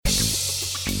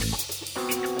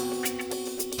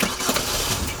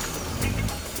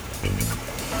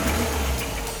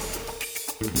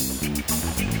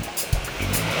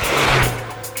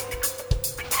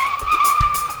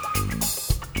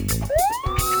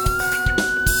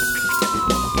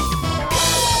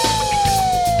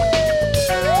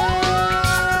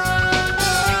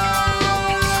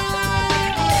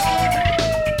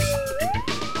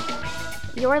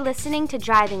You're listening to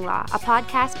Driving Law, a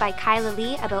podcast by Kyla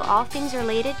Lee about all things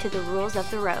related to the rules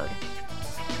of the road.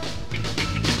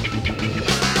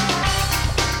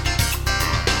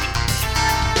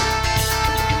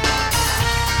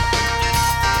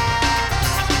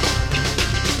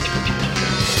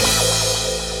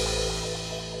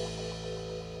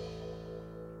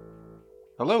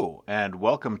 Hello, and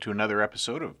welcome to another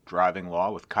episode of Driving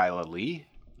Law with Kyla Lee.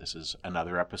 This is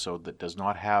another episode that does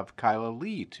not have Kyla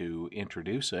Lee to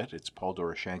introduce it. It's Paul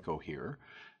Doroshenko here.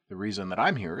 The reason that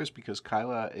I'm here is because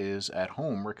Kyla is at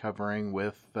home recovering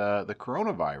with the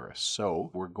coronavirus. So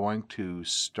we're going to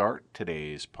start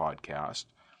today's podcast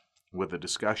with a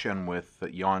discussion with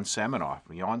Jan Semenoff.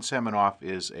 Jan Semenoff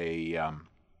is a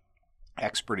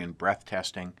expert in breath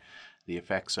testing, the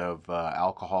effects of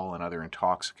alcohol and other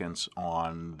intoxicants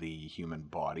on the human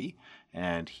body.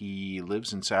 And he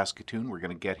lives in Saskatoon. We're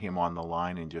going to get him on the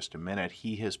line in just a minute.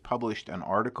 He has published an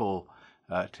article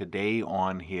today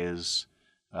on his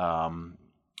on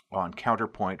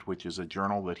Counterpoint, which is a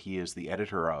journal that he is the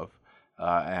editor of,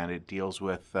 and it deals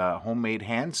with homemade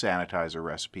hand sanitizer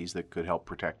recipes that could help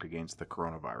protect against the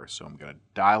coronavirus. So I'm going to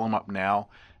dial him up now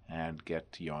and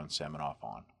get Jan Semenoff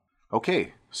on.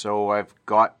 Okay, so I've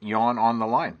got Jan on the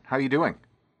line. How are you doing?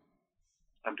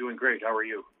 I'm doing great. How are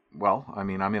you? Well, I'm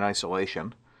in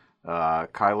isolation.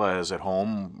 Kyla is at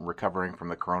home recovering from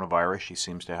the coronavirus. She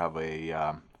seems to have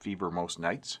a fever most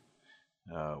nights,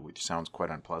 which sounds quite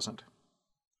unpleasant.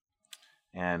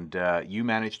 And you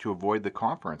managed to avoid the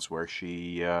conference where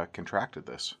she contracted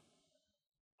this.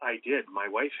 I did. My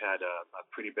wife had a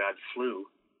pretty bad flu,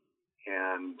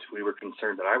 and we were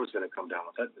concerned that I was going to come down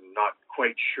with it, and not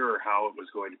quite sure how it was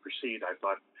going to proceed. I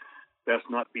thought, best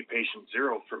not be patient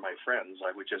zero for my friends.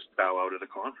 I would just bow out of the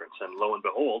conference, and lo and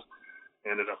behold,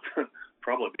 ended up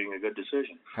probably being a good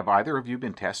decision. Have either of you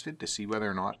been tested to see whether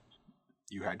or not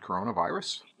you had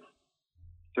coronavirus?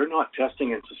 They're not testing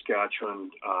in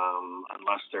Saskatchewan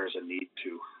unless there's a need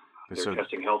to. They're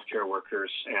testing healthcare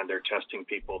workers, and they're testing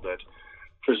people that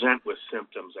present with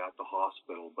symptoms at the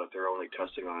hospital, but they're only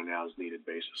testing on an as-needed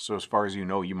basis. So as far as you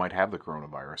know, you might have the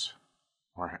coronavirus,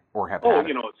 or have had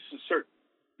it. It's certain.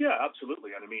 Yeah,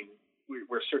 absolutely. And I mean,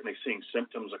 we're certainly seeing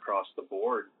symptoms across the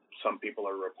board. Some people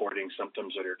are reporting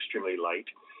symptoms that are extremely light.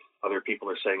 Other people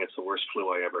are saying it's the worst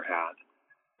flu I ever had.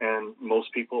 And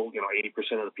most people,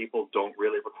 80% of the people don't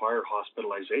really require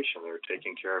hospitalization. They're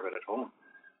taking care of it at home.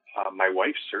 My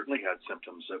wife certainly had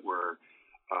symptoms that were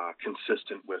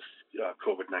consistent with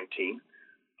COVID-19.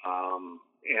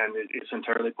 And it's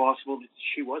entirely possible that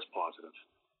she was positive.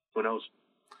 Who knows?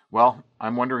 Well,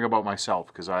 I'm wondering about myself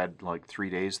because I had like 3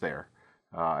 days there.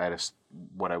 I had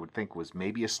what I would think was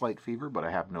maybe a slight fever, but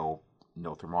I have no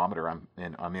thermometer. I'm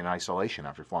in isolation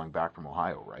after flying back from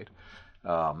Ohio, right?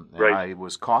 Right. I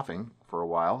was coughing for a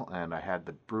while, and I had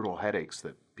the brutal headaches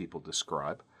that people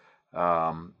describe.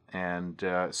 And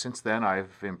since then,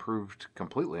 I've improved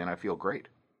completely, and I feel great.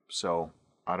 So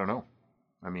I don't know.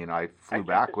 I mean, I flew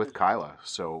back with Kyla,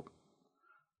 so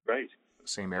right,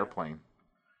 same airplane.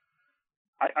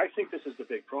 I think this is the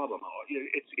big problem.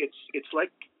 It's like,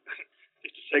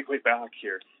 just to segue back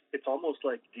here, it's almost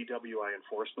like DWI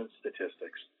enforcement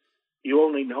statistics. You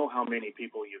only know how many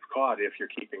people you've caught if you're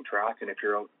keeping track and if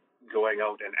you're going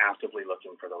out and actively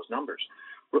looking for those numbers.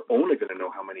 We're only going to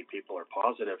know how many people are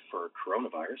positive for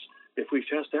coronavirus if we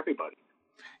test everybody.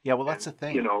 Yeah, well, that's the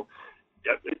thing.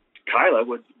 Kyla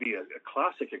would be a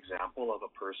classic example of a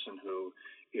person who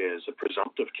is a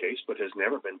presumptive case but has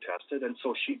never been tested, and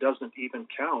so she doesn't even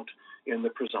count in the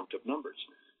presumptive numbers.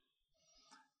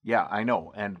 Yeah, I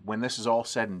know. And when this is all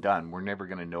said and done, we're never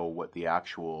going to know what the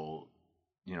actual,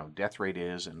 death rate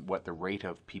is and what the rate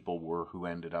of people were who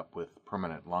ended up with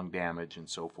permanent lung damage and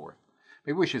so forth.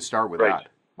 Maybe we should start with that.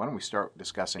 Why don't we start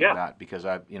discussing that? Because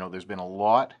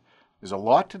there's a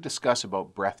lot to discuss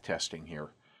about breath testing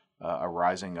here.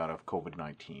 Arising out of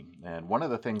COVID-19. And one of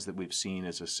the things that we've seen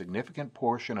is a significant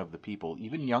portion of the people,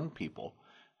 even young people,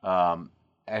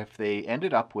 if they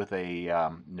ended up with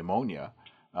a pneumonia,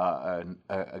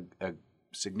 a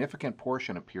significant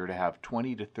portion appear to have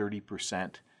 20 to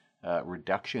 30%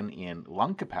 reduction in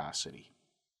lung capacity.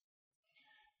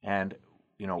 And,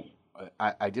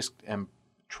 I just am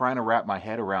trying to wrap my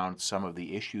head around some of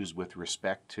the issues with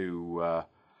respect to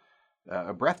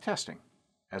breath testing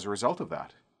as a result of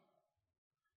that.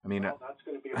 That's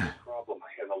going to be a big problem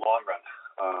in the long run.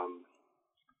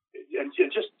 And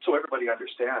just so everybody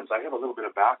understands, I have a little bit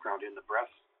of background in the breath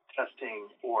testing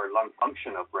or lung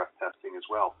function of breath testing as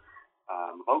well.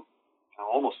 About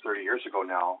almost 30 years ago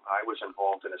now, I was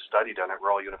involved in a study done at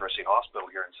Royal University Hospital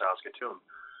here in Saskatoon,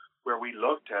 where we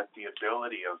looked at the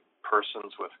ability of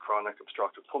persons with chronic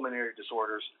obstructive pulmonary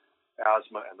disorders,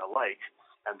 asthma, and the like,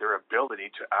 and their ability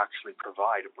to actually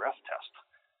provide a breath test.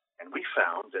 And we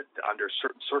found that under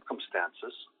certain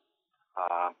circumstances,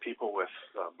 people with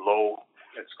low,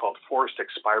 it's called forced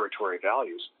expiratory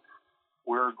values,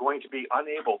 were going to be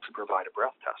unable to provide a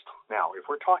breath test. Now, if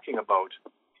we're talking about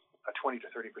a 20 to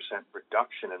 30%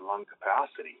 reduction in lung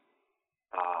capacity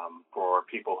for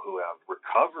people who have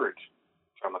recovered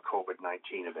from a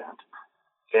COVID-19 event,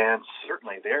 then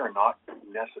certainly they're not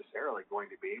necessarily going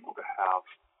to be able to have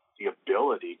the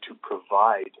ability to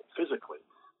provide physically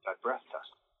that breath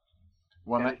test.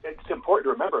 It's important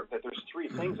to remember that there's three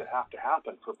things that have to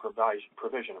happen for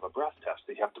provision of a breath test.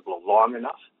 You have to blow long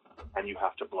enough, and you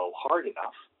have to blow hard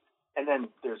enough. And then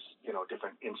there's,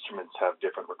 different instruments have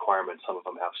different requirements. Some of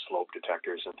them have slope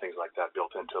detectors and things like that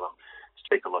built into them to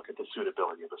take a look at the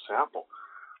suitability of the sample.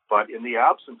 But in the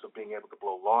absence of being able to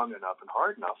blow long enough and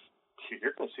hard enough,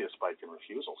 you're going to see a spike in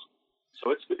refusals.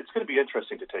 So it's going to be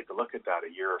interesting to take a look at that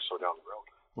a year or so down the road.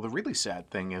 Well, the really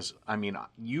sad thing is,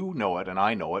 you know it and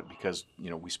I know it because,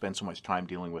 we spend so much time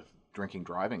dealing with drinking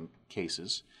driving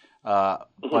cases.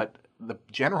 But the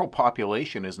general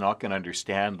population is not going to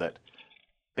understand that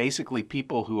basically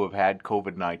people who have had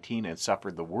COVID-19 and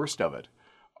suffered the worst of it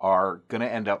are going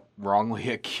to end up wrongly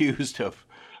accused of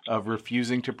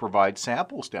refusing to provide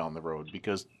samples down the road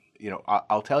because,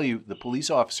 I'll tell you, the police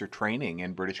officer training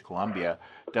in British Columbia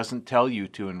doesn't tell you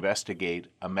to investigate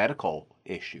a medical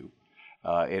issue.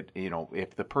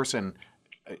 If the person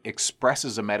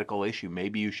expresses a medical issue,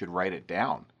 maybe you should write it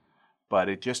down. But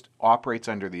it just operates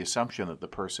under the assumption that the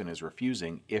person is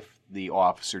refusing if the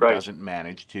officer doesn't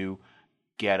manage to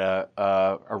get a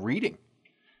reading.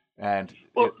 And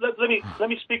let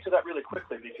me speak to that really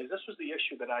quickly because this was the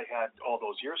issue that I had all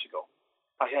those years ago.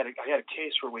 I had a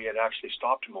case where we had actually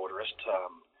stopped a motorist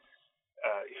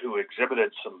who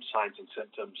exhibited some signs and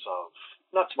symptoms of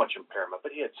not so much impairment,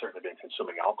 but he had certainly been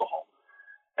consuming alcohol.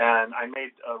 And I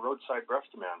made a roadside breath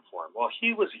demand for him. Well,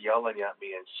 he was yelling at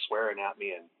me and swearing at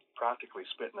me and practically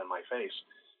spitting in my face.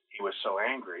 He was so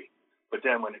angry. But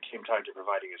then when it came time to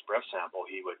providing his breath sample,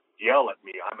 he would yell at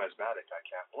me, "I'm asthmatic, I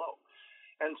can't blow."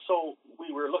 And so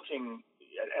we were looking,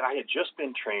 and I had just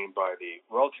been trained by the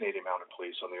Royal Canadian Mounted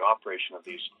Police on the operation of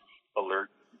these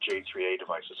Alert J3A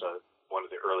devices, one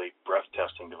of the early breath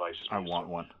testing devices. I want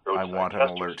one. I want an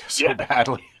Alert so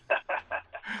badly.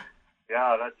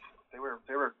 Yeah, they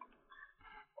were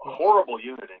a horrible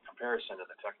unit in comparison to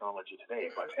the technology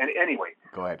today. But anyway,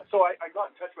 go ahead. So I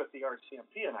got in touch with the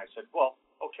RCMP and I said, well,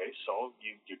 okay, so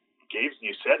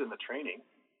you said in the training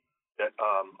that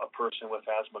a person with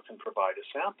asthma can provide a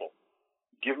sample.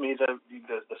 Give me the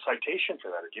citation for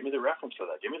that, or give me the reference for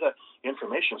that. Give me the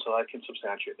information so that I can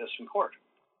substantiate this in court.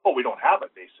 Oh, we don't have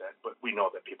it, they said, but we know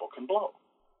that people can blow.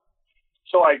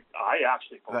 So I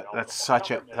actually that's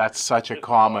such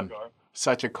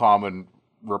a common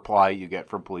reply you get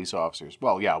from police officers.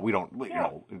 Well, yeah, we don't.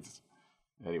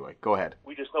 Anyway, go ahead.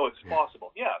 We just know it's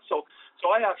possible. Yeah. So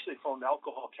I actually phoned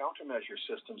Alcohol Countermeasure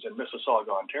Systems in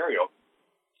Mississauga, Ontario,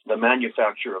 the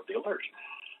manufacturer of the Alert.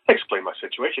 I explained my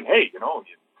situation. Hey,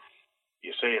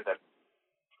 you say that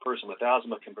a person with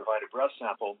asthma can provide a breath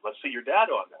sample. Let's see your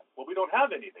data on that. Well, we don't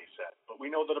have any, they said, but we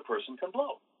know that a person can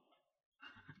blow.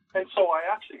 And so I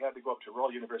actually had to go up to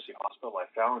Royal University Hospital. I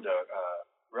found a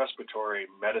respiratory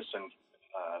medicine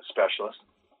specialist,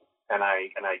 and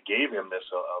I gave him this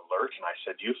alert, and I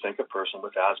said, "Do you think a person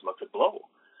with asthma could blow?"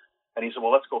 And he said,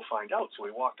 "Well, let's go find out." So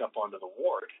we walked up onto the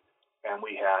ward, and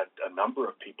we had a number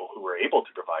of people who were able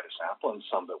to provide a sample and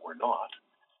some that were not.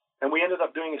 And we ended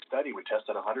up doing a study. We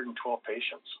tested 112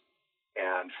 patients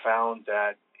and found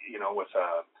that, with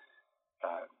a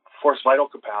forced vital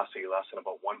capacity less than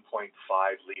about 1.5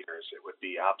 liters, it would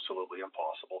be absolutely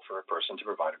impossible for a person to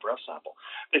provide a breath sample.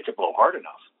 They could blow hard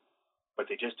enough, but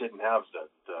they just didn't have the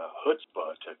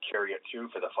chutzpah to carry it through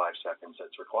for the 5 seconds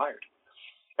that's required.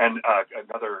 And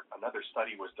another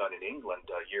study was done in England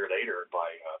a year later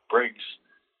by Briggs,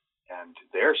 and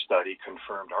their study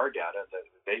confirmed our data that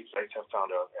they have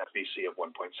found a FVC of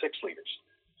 1.6 liters.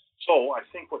 So I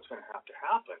think what's going to have to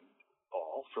happen,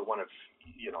 Paul, for one of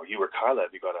you or Kyla,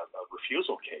 if you got a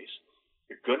refusal case,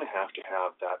 you're going to have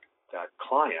that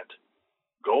client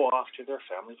go off to their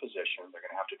family physician. They're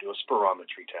going to have to do a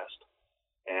spirometry test,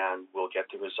 and we'll get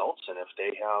the results. And if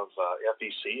they have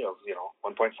FVC of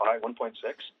 1.5,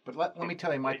 1.6. But let me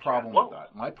tell you my problem with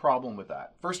that. My problem with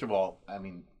that. First of all,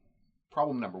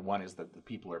 problem number one is that the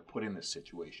people are put in this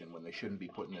situation when they shouldn't be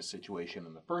put in this situation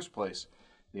in the first place.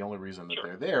 The only reason that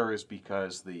they're there is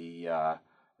because the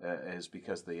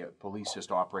police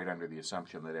just operate under the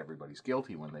assumption that everybody's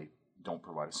guilty when they don't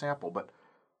provide a sample. But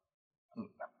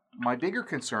my bigger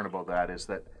concern about that is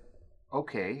that,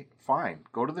 okay, fine,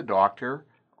 go to the doctor,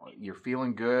 you're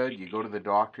feeling good, you go to the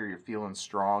doctor, you're feeling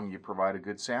strong, you provide a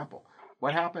good sample.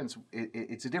 What happens,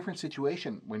 it's a different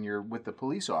situation when you're with the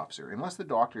police officer. Unless the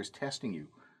doctor is testing you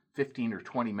 15 or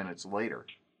 20 minutes later,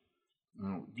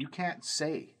 you can't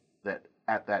say that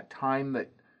at that time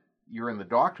that you're in the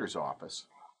doctor's office,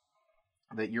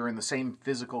 that you're in the same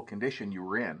physical condition you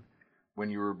were in when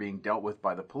you were being dealt with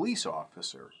by the police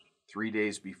officer 3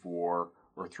 days before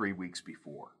or 3 weeks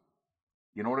before.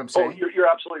 You know what I'm saying? Oh, you're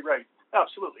absolutely right.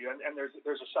 Absolutely, and there's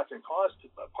a second part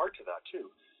to that too.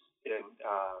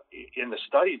 In the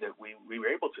study that we were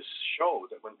able to show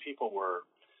that when people were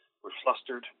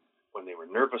flustered, when they were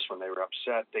nervous, when they were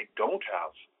upset, they don't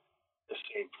have the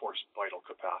same forced vital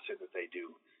capacity that they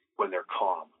do when they're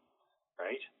calm,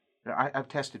 right? I've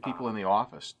tested people in the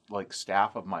office, like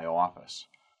staff of my office,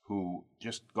 who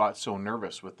just got so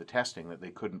nervous with the testing that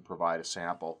they couldn't provide a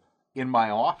sample in my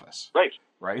office.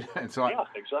 Right? And so, yeah,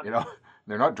 exactly.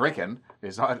 They're not drinking.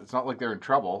 It's not like they're in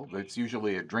trouble. It's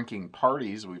usually a drinking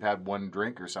parties. We've had one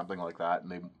drink or something like that,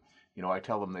 and I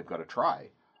tell them they've got to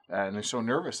try, and they're so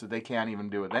nervous that they can't even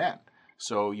do it then.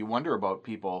 So you wonder about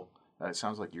people. It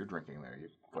sounds like you're drinking there.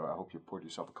 I hope you poured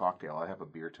yourself a cocktail. I have a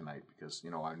beer tonight because I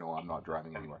know I'm not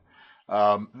driving anywhere.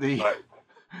 How could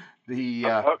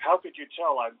you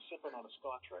tell? I'm sipping on a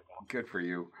scotch right now. Good for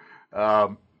you.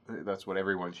 That's what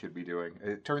everyone should be doing.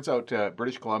 It turns out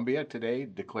British Columbia today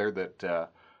declared that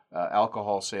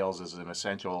alcohol sales is an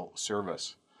essential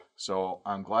service. So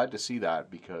I'm glad to see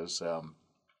that because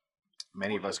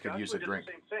many of us could use a drink.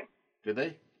 Did the same thing. Did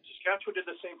they? Saskatchewan did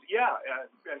the same thing. Yeah,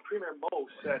 and Premier Moe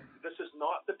said this is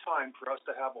not the time for us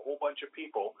to have a whole bunch of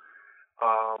people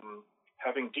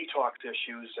having detox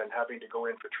issues and having to go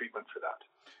in for treatment for that.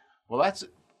 Well, that's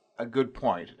a good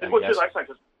point.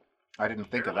 I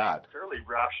didn't think of that. Fairly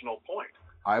rational point.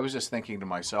 I was just thinking to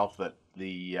myself that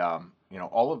the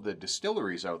all of the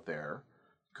distilleries out there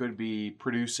could be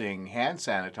producing hand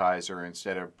sanitizer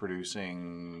instead of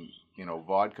producing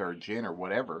vodka or gin or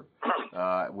whatever,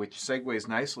 which segues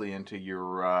nicely into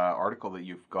your article that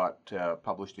you've got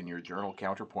published in your journal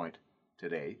Counterpoint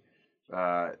today.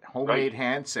 Homemade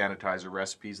hand sanitizer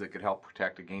recipes that could help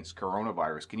protect against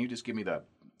coronavirus. Can you just give me the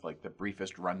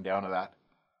briefest rundown of that?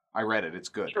 I read it. It's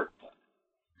good. Sure.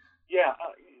 Yeah.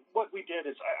 What we did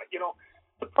is,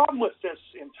 the problem with this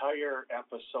entire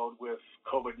episode with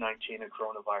COVID-19 and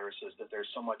coronavirus is that there's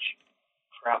so much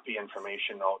crappy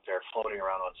information out there floating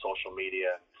around on social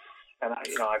media, and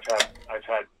I've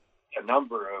had a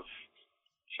number of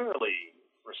fairly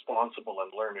responsible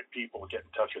and learned people get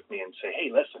in touch with me and say, "Hey,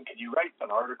 listen, could you write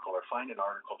an article or find an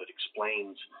article that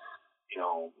explains,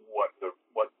 what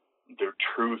the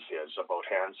truth is about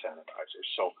hand sanitizers?"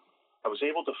 So I was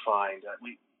able to find that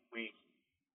we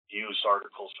used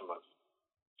articles from a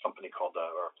company called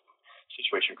or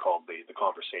situation called the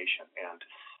Conversation, and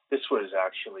this was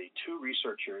actually two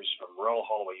researchers from Royal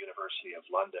Holloway University of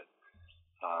London.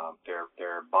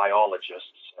 They're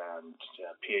biologists and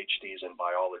PhDs in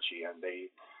biology, and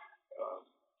they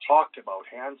talked about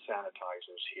hand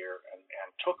sanitizers here and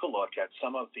took a look at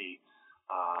some of the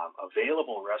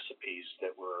available recipes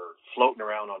that were floating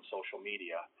around on social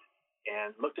media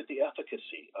and looked at the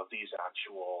efficacy of these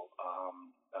actual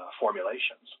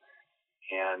formulations.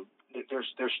 And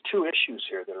there's two issues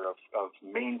here that are of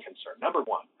main concern. Number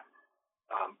one,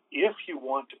 if you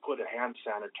want to put a hand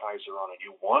sanitizer on and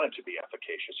you want it to be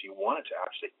efficacious, you want it to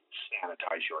actually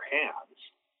sanitize your hands,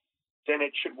 then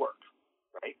it should work,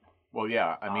 right? Well,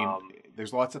 yeah. I mean,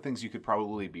 there's lots of things you could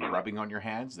probably be rubbing on your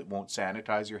hands that won't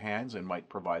sanitize your hands and might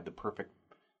provide the perfect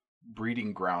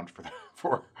breeding ground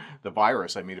for the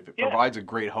virus. I mean, if it provides a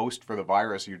great host for the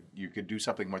virus, you could do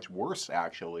something much worse,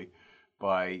 actually,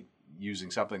 by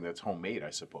using something that's homemade,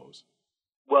 I suppose.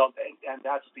 Well, and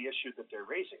that's the issue that they're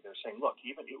raising. They're saying, look,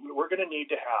 we're going to need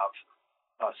to have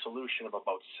a solution of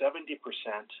about 70%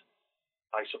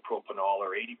 isopropanol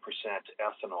or 80%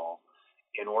 ethanol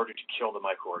in order to kill the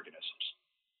microorganisms.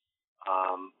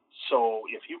 So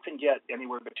if you can get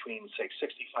anywhere between, say,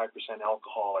 65%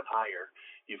 alcohol and higher,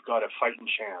 you've got a fighting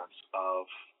chance of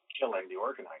killing the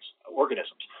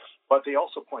organisms. But they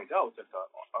also point out that the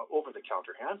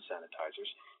over-the-counter hand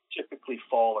sanitizers typically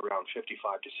fall around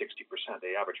 55 to 60%.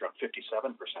 They average around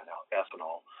 57%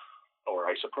 ethanol or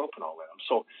isopropanol in them.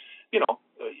 So,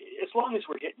 as long as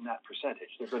we're hitting that percentage,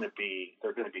 they're going to be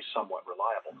somewhat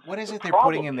reliable. What is it they're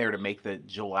putting in there to make the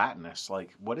gelatinous?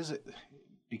 Like, what is it?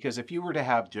 Because if you were to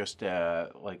have just I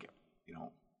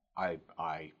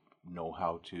know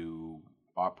how to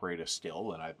operate a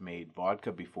still, and I've made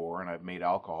vodka before, and I've made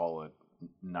alcohol at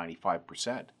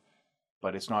 95%.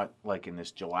 but it's not like in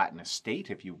this gelatinous state.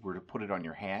 If you were to put it on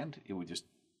your hand, it would just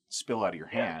spill out of your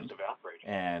hand. Just evaporate.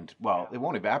 And, well, it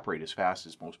won't evaporate as fast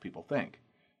as most people think,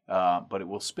 but it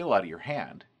will spill out of your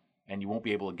hand, and you won't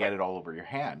be able to get it all over your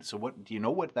hand. So do you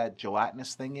know what that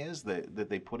gelatinous thing is that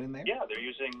they put in there? Yeah, they're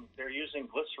using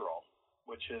glycerol,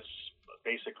 which is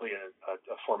basically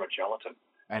a form of gelatin.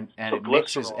 And so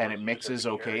it mixes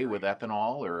okay with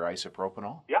ethanol or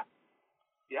isopropanol? Yeah,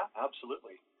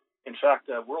 absolutely. In fact,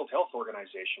 the World Health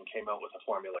Organization came out with a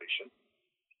formulation,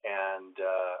 and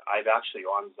I've actually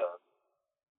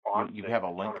you have a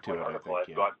link to it, I think.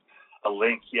 I've got a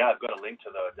link. Yeah, I've got a link to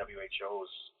the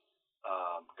WHO's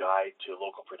guide to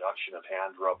local production of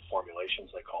hand rub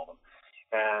formulations, they call them.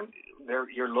 And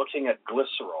you're looking at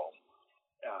glycerol.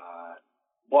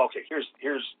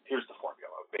 Here's the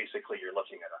formula. Basically, you're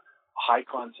looking at a high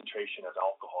concentration of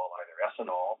alcohol, either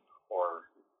ethanol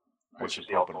which is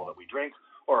the alcohol that we drink,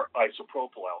 or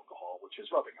isopropyl alcohol, which is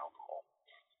rubbing alcohol.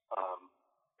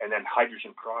 And then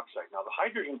hydrogen peroxide. Now, the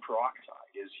hydrogen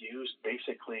peroxide is used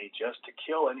basically just to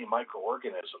kill any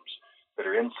microorganisms that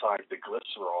are inside the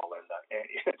glycerol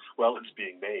while it's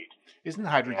being made. Isn't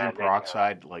hydrogen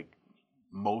peroxide like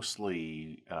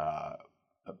mostly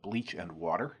bleach and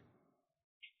water?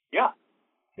 Yeah.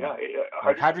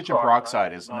 Hydrogen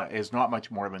peroxide is not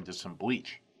much more than just some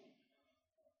bleach,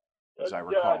 as I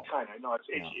recall. Kind of. No, it's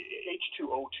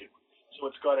H2O2. So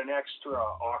it's got an extra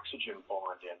oxygen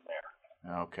bond in there.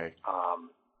 Okay.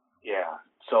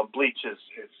 So bleach is.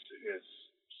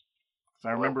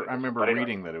 I remember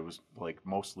reading that it was like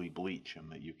mostly bleach,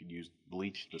 and that you could use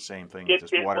bleach, the same thing,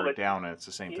 just water it down, and it's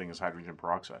the same thing as hydrogen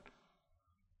peroxide.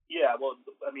 Yeah, well,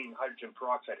 I mean, hydrogen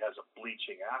peroxide has a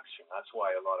bleaching action. That's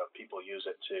why a lot of people use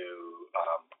it to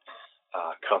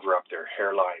cover up their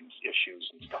hairline issues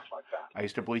and stuff like that. I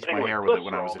used to bleach my hair with it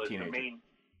when I was a teenager.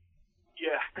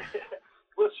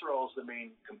 Glycerol is the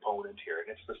main component here,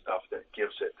 and it's the stuff that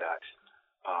gives it that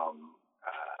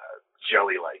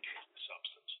jelly-like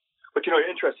substance. But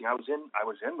interesting. I was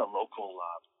in the local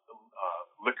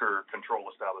liquor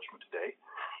control establishment today,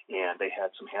 and they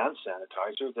had some hand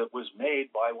sanitizer that was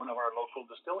made by one of our local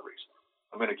distilleries.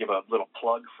 I'm going to give a little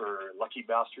plug for Lucky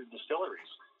Bastard Distilleries.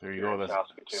 There you go. That's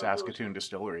Saskatoon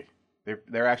Distillery.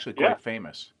 They're actually quite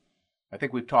famous. I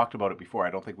think we've talked about it before. I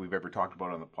don't think we've ever talked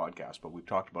about it on the podcast, but we've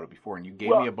talked about it before. And you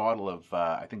gave me a bottle of,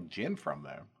 I think, gin from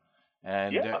them.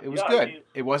 And it was good.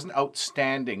 It wasn't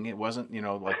outstanding. It wasn't,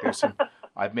 like there's some,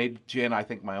 I've made gin. I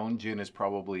think my own gin is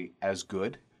probably as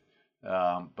good,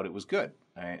 but it was good.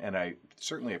 And I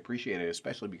certainly appreciate it,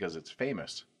 especially because it's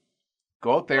famous.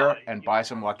 Go out there and buy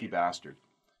some Lucky Bastard.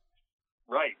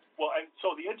 Right. Well, and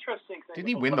so the interesting thing... Didn't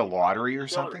he win the lottery or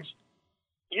something?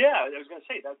 Yeah, I was going to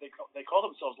say that they call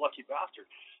themselves Lucky Bastard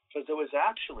because there was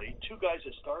actually two guys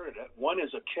that started it. One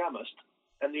is a chemist,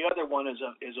 and the other one is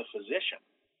a physician.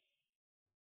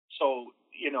 So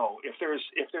if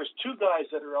there's two guys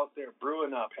that are out there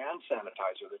brewing up hand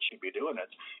sanitizer that should be doing it,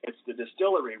 it's the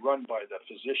distillery run by the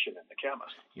physician and the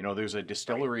chemist. There's a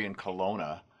distillery in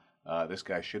Kelowna. This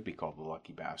guy should be called the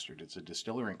Lucky Bastard. It's a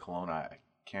distillery in Kelowna. I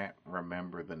can't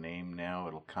remember the name now.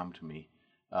 It'll come to me.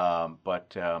 But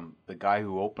the guy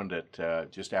who opened it,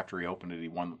 just after he opened it, he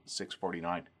won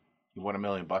 $649. He won $1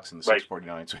 million in the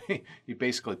 $649. So he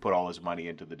basically put all his money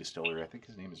into the distillery. I think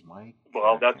his name is Mike.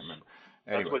 Well, that's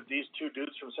what these two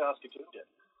dudes from Saskatoon did.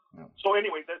 Yeah. So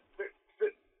anyway,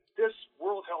 this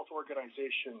World Health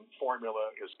Organization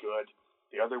formula is good.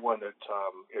 The other one that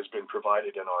has been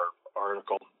provided in our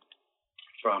article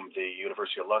from the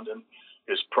University of London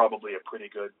is probably a pretty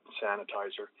good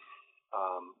sanitizer.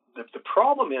 The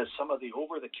problem is some of the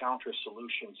over-the-counter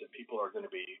solutions that people are going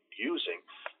to be using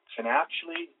can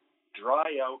actually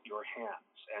dry out your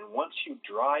hands. And once you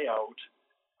dry out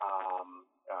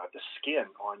the skin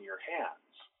on your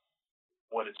hands,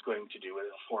 what it's going to do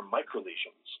is form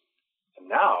microlesions. And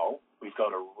now we've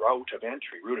got a route of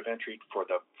entry for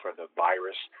the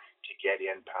virus to get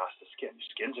in past the skin.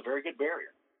 Skin's a very good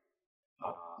barrier.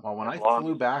 Well, when I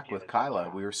flew back with Kyla,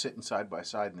 we were sitting side by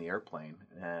side in the airplane,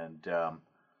 and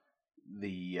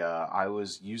I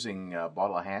was using a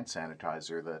bottle of hand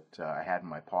sanitizer that I had in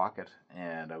my pocket,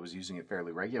 and I was using it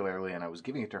fairly regularly, and I was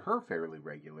giving it to her fairly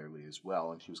regularly as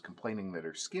well, and she was complaining that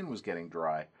her skin was getting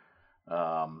dry,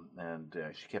 and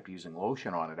she kept using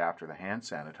lotion on it after the hand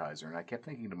sanitizer, and I kept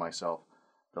thinking to myself,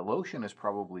 the lotion is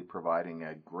probably providing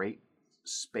a great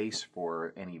space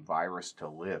for any virus to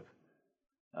live.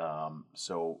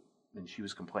 And she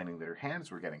was complaining that her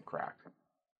hands were getting cracked.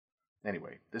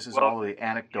 Anyway, this is all the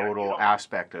anecdotal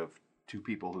aspect of two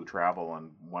people who travel,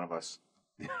 and one of us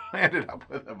ended up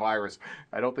with a virus.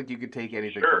 I don't think you could take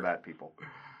anything from that, people.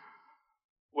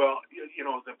 Well,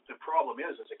 the problem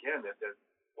is again that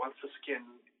once the skin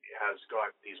has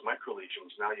got these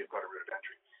microlesions, now you've got a route of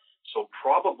entry. So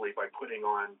probably by putting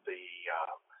on the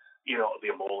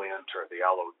emollient or the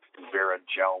aloe vera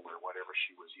gel or whatever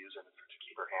she was using to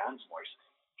keep her hands moist,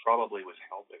 probably was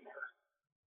helping her.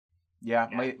 Yeah,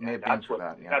 may have been for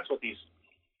that. Yeah, that's what these.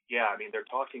 Yeah, I mean, they're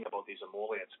talking about these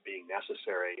emollients being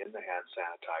necessary in the hand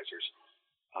sanitizers.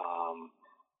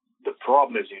 The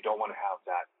problem is you don't want to have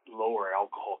that lower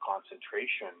alcohol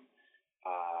concentration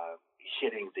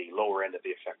hitting the lower end of the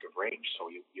effective range.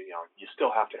 So you still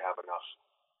have to have enough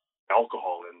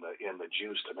alcohol in the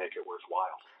juice to make it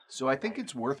worthwhile. So I think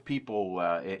it's worth people,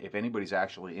 if anybody's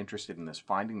actually interested in this,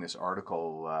 finding this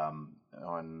article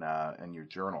in your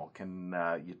journal. Can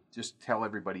you just tell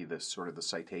everybody the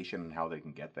citation and how they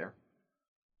can get there?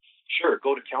 Sure.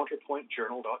 Go to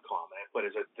counterpointjournal.com, but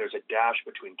there's a dash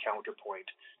between counterpoint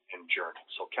and journal.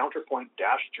 So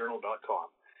counterpoint-journal.com,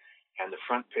 and the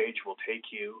front page will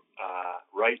take you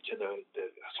right to the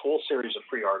whole series of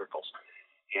free articles.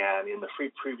 And in the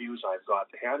free previews, I've got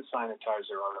the hand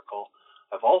sanitizer article.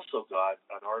 I've also got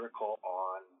an article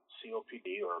on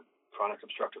COPD, or chronic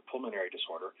obstructive pulmonary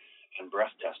disorder, and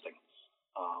breath testing.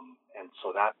 And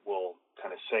so that will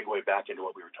kind of segue back into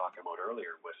what we were talking about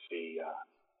earlier with the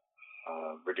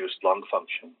reduced lung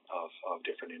function of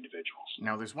different individuals.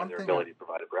 Now, there's one thing thing ability to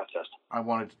provide a breath test I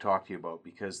wanted to talk to you about,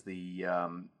 because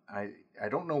I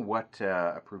don't know what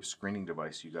approved screening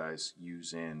device you guys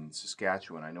use in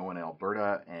Saskatchewan. I know in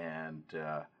Alberta and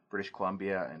British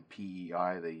Columbia and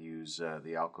PEI they use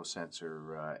the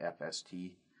AlcoSensor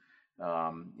FST.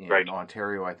 In right.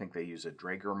 Ontario, I think they use a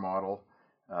Draeger model.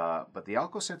 But the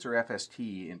AlcoSensor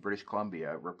FST in British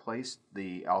Columbia replaced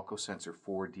the AlcoSensor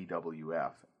 4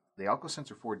 DWF. The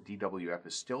AlcoSensor 4 DWF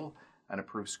is still an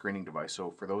approved screening device.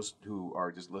 So for those who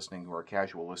are just listening, who are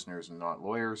casual listeners and not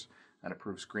lawyers, an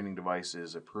approved screening device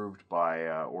is approved by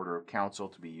order of council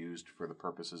to be used for the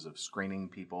purposes of screening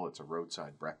people. It's a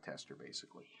roadside breath tester,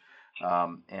 basically.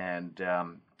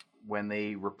 When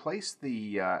they replaced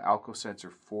the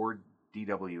AlcoSensor 4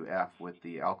 DWF with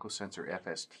the AlcoSensor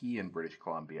FST in British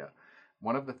Columbia,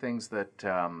 one of the things that,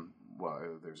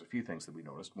 there's a few things that we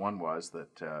noticed. One was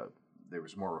that there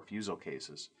was more refusal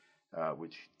cases,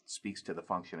 which speaks to the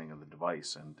functioning of the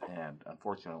device, and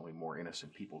unfortunately more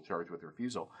innocent people charged with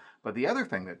refusal. But the other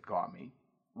thing that got me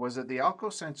was that the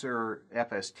AlcoSensor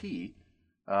FST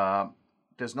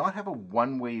does not have a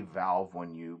one-way valve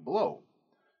when you blow.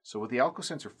 So with the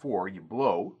AlcoSensor 4, you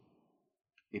blow.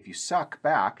 If you suck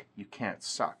back, you can't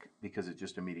suck because it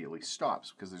just immediately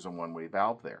stops because there's a one-way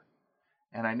valve there.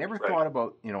 And I never thought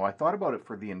about, I thought about it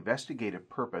for the investigative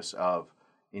purpose of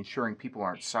ensuring people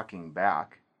aren't sucking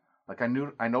back. Like I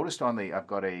noticed I've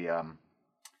got a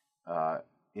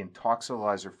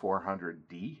Intoxilizer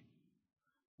 400D,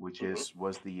 which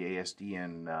was the ASD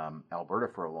in Alberta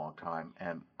for a long time,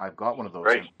 and I've got one of those.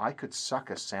 And I could suck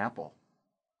a sample.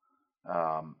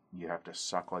 You have to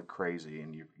suck like crazy,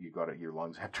 and your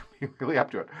lungs have to be really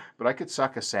up to it. But I could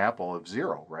suck a sample of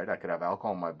zero, right? I could have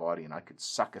alcohol in my body, and I could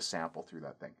suck a sample through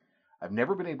that thing. I've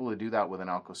never been able to do that with an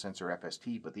AlcoSensor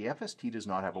FST, but the FST does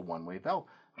not have a one-way valve.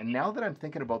 And now that I'm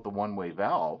thinking about the one-way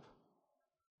valve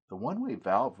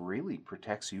really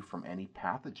protects you from any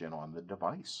pathogen on the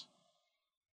device.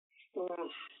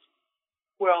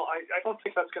 Well, I don't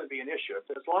think that's going to be an issue.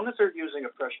 As long as they're using a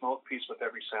fresh mouthpiece with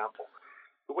every sample.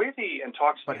 The way the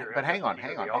intoxicator... But hang on.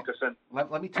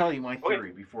 Let me tell you my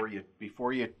theory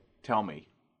before you tell me.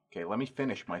 Okay, let me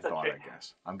finish my thought, I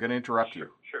guess. I'm going to interrupt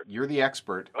you. Sure. You're the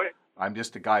expert. Okay. I'm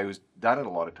just a guy who's done it a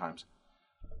lot of times.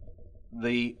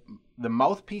 The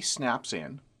mouthpiece snaps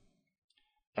in,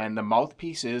 and the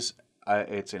mouthpiece is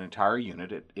it's an entire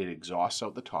unit. It exhausts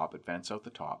out the top, it vents out the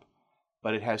top,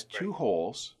 but it has two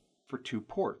holes for two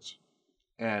ports,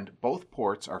 and both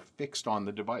ports are fixed on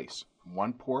the device.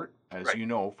 One port, as you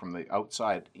know from the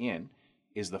outside in,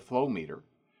 is the flow meter,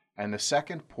 and the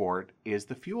second port is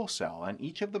the fuel cell, and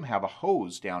each of them have a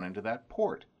hose down into that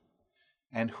port.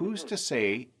 And who's to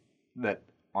say that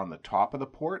on the top of the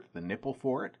port, the nipple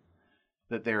for it,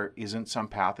 that there isn't some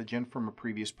pathogen from a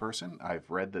previous person? I've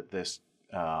read that this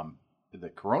the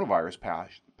coronavirus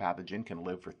pathogen can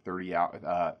live for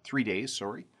 3 days,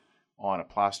 on a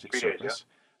plastic surface.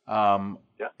 And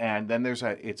then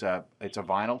it's a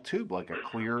vinyl tube, like a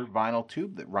clear vinyl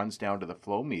tube that runs down to the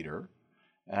flow meter.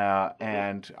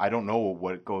 And I don't know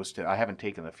what it goes to. I haven't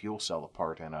taken the fuel cell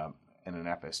apart in an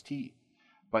FST.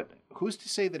 But who's to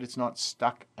say that it's not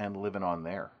stuck and living on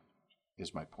there,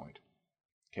 is my point.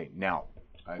 Okay, now.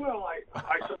 I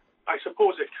I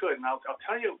suppose it could, and I'll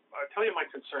tell you my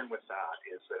concern with that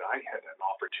is that I had an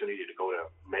opportunity to go to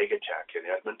Megatech in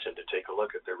Edmonton to take a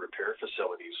look at their repair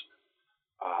facilities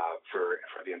for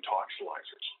the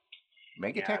intoxilizers.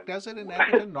 Megatech does it in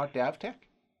Edmonton, not Davtech?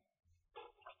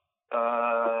 No,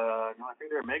 I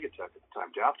think they were Megatech at the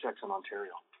time. Davtech's in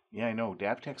Ontario. Yeah, I know.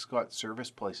 Davtech's got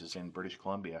service places in British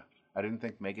Columbia. I didn't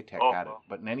think Megatech had it,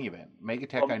 but in any event,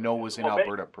 Megatech I know was in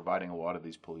Alberta providing a lot of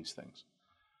these police things.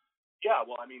 Yeah,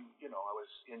 well, I mean, I was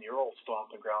in your old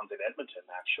stomping grounds in Edmonton,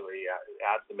 actually,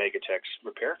 at the Megatech's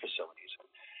repair facilities.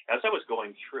 As I was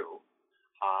going through,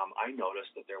 I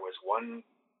noticed that there was one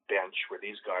bench where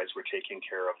these guys were taking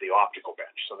care of the optical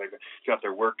bench. So they've got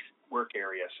their work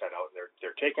area set out, and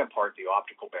they're taking apart the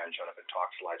optical bench out of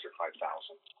Intoxilizer 5000.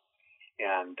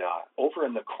 And over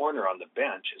in the corner on the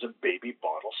bench is a baby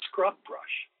bottle scrub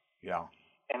brush. Yeah.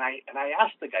 And I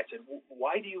asked the guy, I said,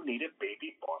 why do you need a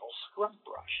baby bottle scrub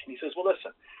brush? And he says, well,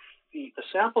 listen, the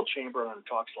sample chamber on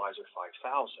Intoxilizer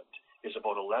 5000 is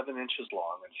about 11 inches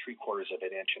long and 3/4 of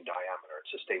an inch in diameter.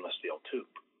 It's a stainless steel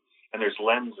tube. And there's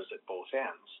lenses at both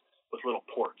ends with little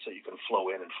ports so you can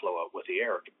flow in and flow out with the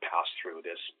air to pass through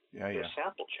this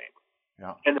sample chamber.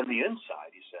 Yeah. And then the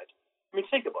inside, he said, I mean,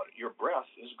 think about it. Your breath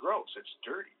is gross. It's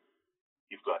dirty.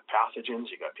 You've got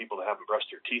pathogens. You've got people that haven't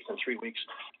brushed their teeth in 3 weeks,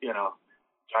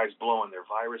 guys blowing their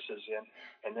viruses in,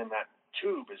 and then that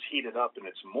tube is heated up and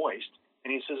it's moist,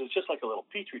 and he says it's just like a little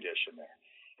petri dish in there.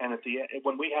 And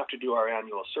when we have to do our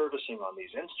annual servicing on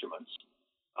these instruments,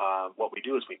 what we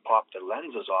do is we pop the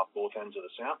lenses off both ends of the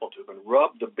sample tube and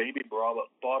rub the baby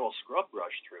bottle scrub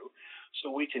brush through so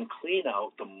we can clean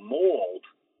out the mold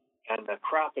and the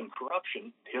crap and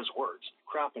corruption, his words,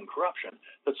 crap and corruption,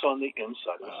 that's on the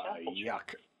inside of the sample tube.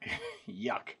 Yuck.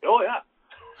 Yuck. Oh, yeah.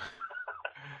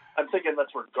 I'm thinking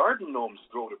that's where garden gnomes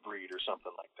go to breed or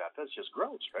something like that. That's just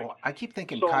gross, right? Well, I keep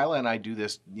thinking Kyla and I do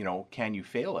this, can you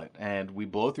fail it? And we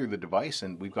blow through the device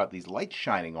and we've got these lights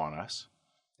shining on us.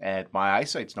 And my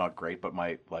eyesight's not great, but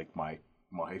my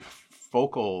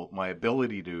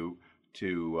ability to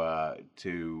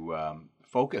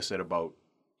focus at about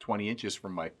 20 inches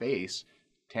from my face,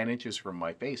 10 inches from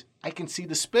my face, I can see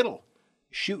the spittle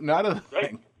shooting out of the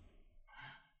thing.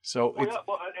 So and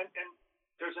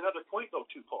there's another point, though,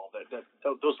 too, Paul, that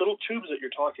those little tubes that you're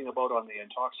talking about on the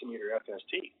Intoximeter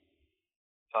FST,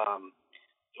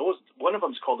 one of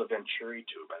them is called a Venturi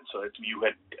tube, and so you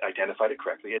had identified it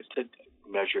correctly. It's to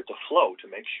measure the flow to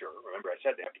make sure. Remember, I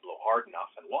said they have to blow hard enough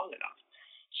and long enough.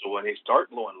 So when they start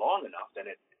blowing long enough, then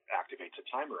it activates a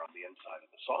timer on the inside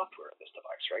of the software of this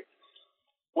device, right?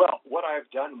 Well, what I've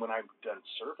done when I've done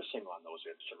servicing on those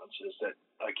instruments is that,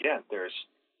 again, there's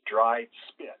dried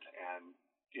spit and,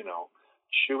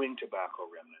 chewing tobacco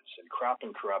remnants and crap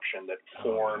and corruption that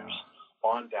forms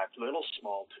on that little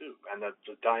small tube. And the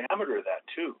diameter of that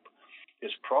tube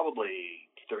is probably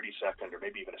 32nd or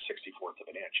maybe even a 64th of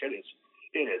an inch.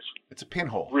 It's a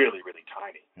pinhole. Really, really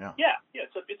tiny. Yeah,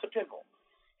 it's a pinhole.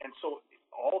 And so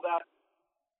all that,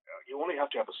 you only have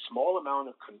to have a small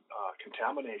amount of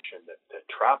contamination that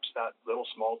traps that little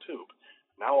small tube.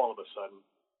 Now all of a sudden,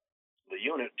 the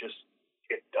unit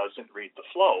it doesn't read the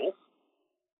flow,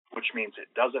 which means it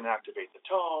doesn't activate the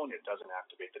tone, it doesn't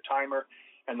activate the timer,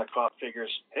 and the cop figures,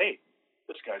 hey,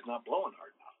 this guy's not blowing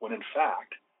hard enough. When in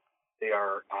fact, they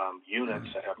are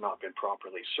units that have not been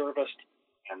properly serviced,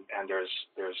 and there's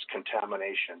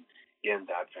contamination in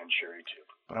that Venturi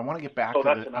tube. But I want to get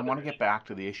back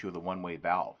to the issue of the one-way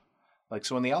valve.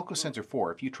 So in the AlcoSensor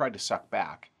 4, if you tried to suck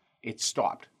back, it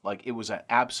stopped. It was an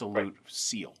absolute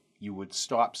seal. You would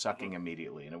stop sucking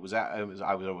immediately, and I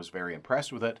was very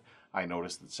impressed with it. I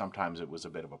noticed that sometimes it was a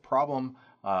bit of a problem.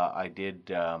 I did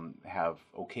have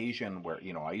occasion where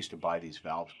I used to buy these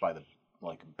valves by the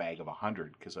a bag of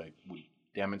 100 because I would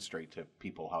demonstrate to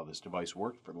people how this device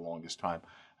worked for the longest time,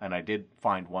 and I did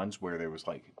find ones where there was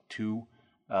two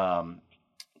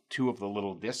of the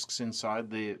little discs inside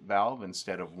the valve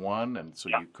instead of one, and so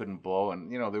you couldn't blow,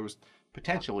 and there was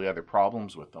potentially other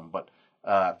problems with them, but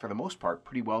for the most part,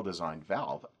 pretty well designed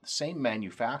valve. The same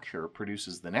manufacturer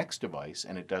produces the next device,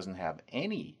 and it doesn't have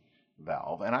any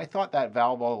valve. And I thought that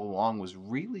valve all along was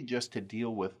really just to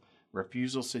deal with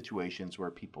refusal situations where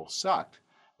people sucked.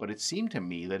 But it seems to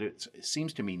me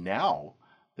now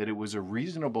that it was a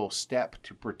reasonable step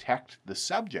to protect the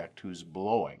subject who's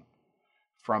blowing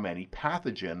from any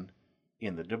pathogen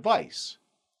in the device.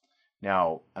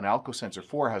 Now, an AlcoSensor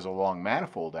 4 has a long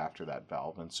manifold after that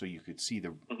valve, and so you could see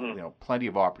plenty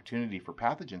of opportunity for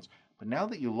pathogens. But now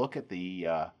that you look at the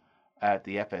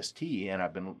FST, and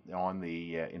I've been on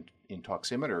the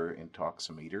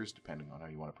Intoximeters, depending on how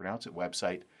you want to pronounce it,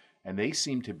 website, and they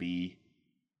seem to be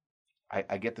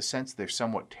I get the sense they're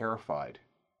somewhat terrified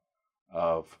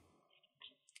of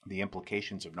the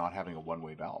implications of not having a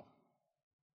one-way valve,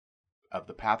 of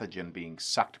the pathogen being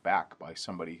sucked back by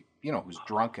somebody, who's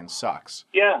drunk and sucks.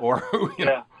 Yeah. Or who,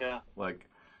 yeah.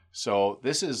 So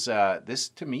this is this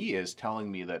to me is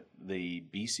telling me that the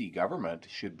BC government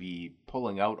should be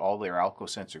pulling out all their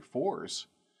AlcoSensor 4s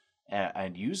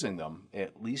and using them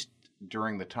at least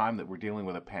during the time that we're dealing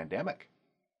with a pandemic.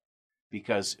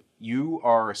 Because you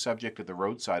are a subject at the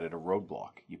roadside at a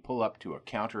roadblock. You pull up to a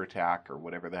counterattack or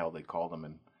whatever the hell they call them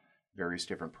in various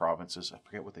different provinces. I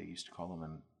forget what they used to call them,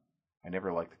 and I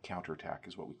never liked the counterattack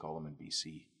is what we call them in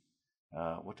BC.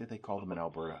 What did they call them in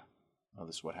Alberta? Oh,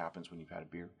 this is what happens when you've had a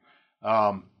beer.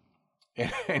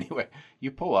 Anyway,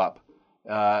 you pull up.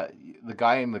 The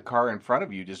guy in the car in front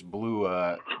of you just blew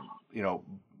a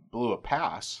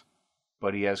pass,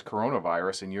 but he has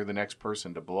coronavirus, and you're the next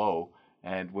person to blow.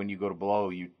 And when you go to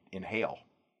blow, you inhale.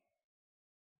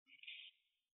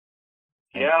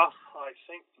 Yeah, I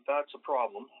think that's a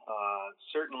problem.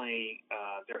 Certainly,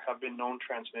 there have been known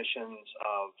transmissions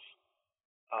of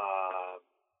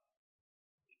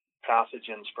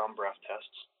pathogens from breath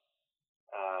tests.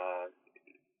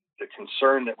 The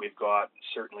concern that we've got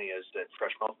certainly is that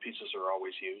fresh mouthpieces are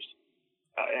always used.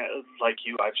 Like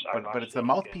you, but it's the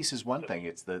mouthpiece is one thing.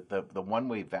 It's the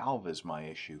one-way valve is my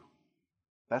issue.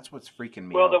 That's what's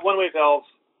freaking me out. Well, the one-way valve,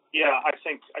 yeah, I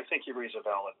think you raise a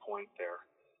valid point there.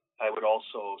 I would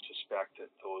also suspect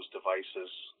that those devices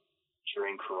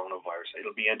during coronavirus,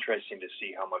 it'll be interesting to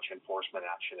see how much enforcement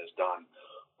action is done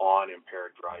on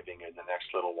impaired driving in the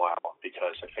next little while,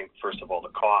 because I think, first of all,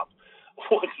 the cop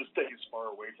wants to stay as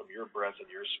far away from your breath and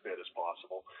your spit as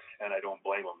possible, and I don't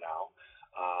blame him now.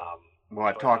 Well,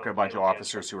 I've talked to a bunch of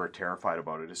officers who are terrified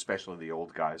about it, especially the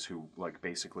old guys who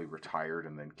basically retired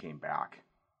and then came back.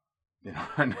 A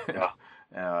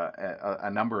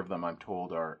number of them, I'm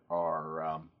told, are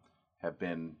have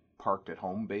been parked at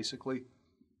home. Basically,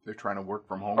 they're trying to work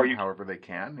from home however they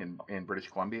can in British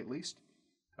Columbia, at least.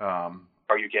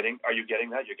 Are you getting that? You're getting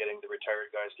the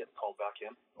retired guys getting called back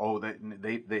in? Oh,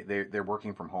 they're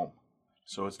working from home.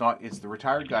 So it's the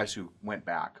retired guys who went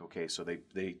back. Okay, so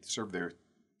they served their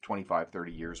 25,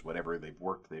 30 years, whatever they've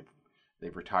worked.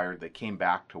 They've retired. They came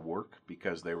back to work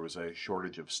because there was a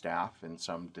shortage of staff in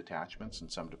some detachments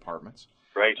and some departments.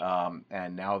 Right.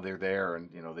 And now they're there, and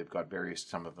they've got various.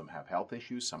 Some of them have health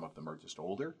issues. Some of them are just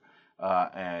older,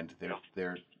 and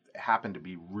they're happen to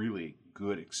be really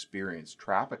good, experienced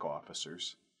traffic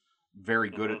officers, very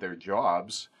good at their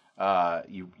jobs.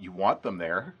 You want them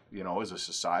there, as a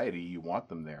society, you want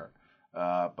them there.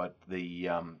 But the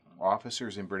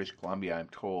officers in British Columbia, I'm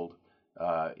told,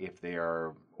 if they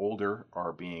are older,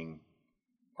 are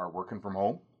working from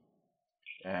home,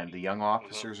 and the young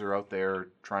officers are out there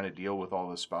trying to deal with all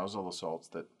the spousal assaults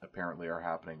that apparently are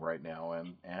happening right now,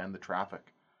 and the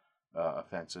traffic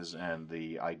offenses. And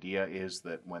the idea is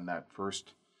that when that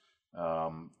first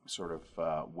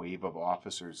wave of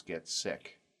officers gets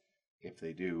sick, if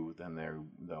they do, then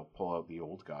they'll pull out the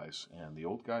old guys, and the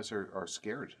old guys are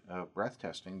scared of breath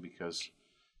testing because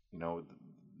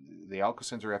the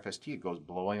AlcoSensor FST, it goes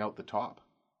blowing out the top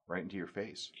right into your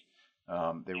face.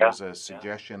 There was a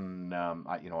suggestion.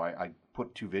 I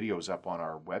put 2 videos up on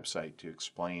our website to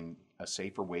explain a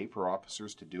safer way for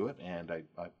officers to do it, and I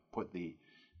put the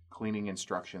cleaning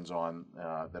instructions on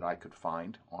that I could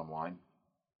find online,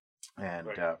 and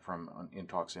from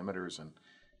Intoximeters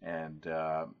and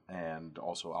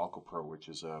also AlcoPro, which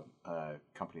is a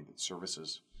company that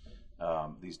services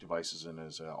these devices and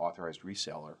is an authorized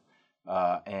reseller.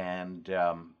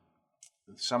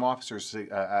 Some officers,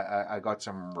 I got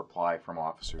some reply from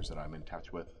officers that I'm in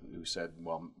touch with who said,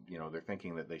 well, they're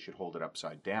thinking that they should hold it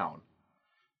upside down,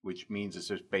 which means it's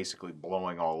just basically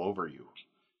blowing all over you.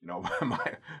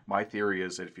 My theory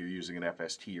is that if you're using an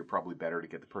FST, you're probably better to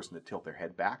get the person to tilt their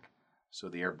head back so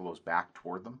the air blows back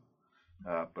toward them.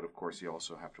 But of course, you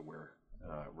also have to wear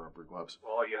rubber gloves.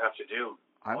 All you have to do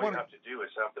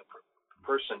is have the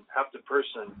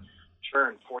person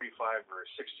turn 45 or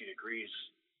 60 degrees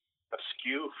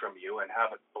askew from you and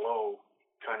have it blow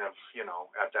kind of,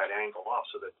 at that angle off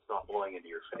so that it's not blowing into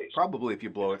your face. Probably if you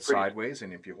blow it sideways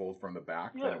and if you hold from the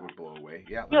back, then it would blow away.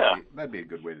 Yeah, that'd be a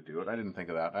good way to do it. I didn't think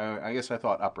of that. I guess I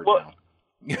thought up or down.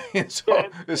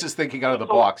 This is thinking out of the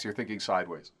box. You're thinking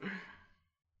sideways.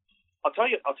 I'll tell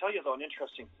you though, an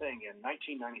interesting thing. In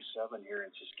 1997 here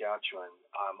in Saskatchewan,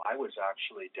 I was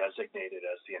actually designated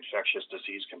as the infectious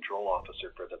disease control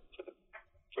officer for the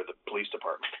police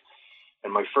department. And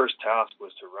my first task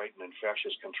was to write an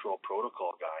infectious control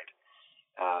protocol guide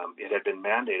It had been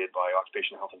mandated by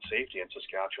Occupational Health and Safety in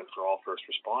Saskatchewan for all first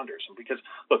responders. And because,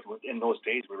 look, in those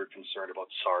days we were concerned about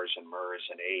SARS and MERS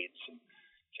and AIDS and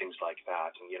things like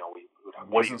that. And, we would have...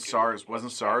 Wasn't SARS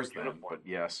then, but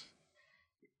yes.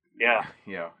 Yeah.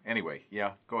 Yeah. Anyway,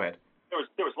 yeah, go ahead. There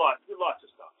was lots of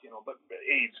stuff, but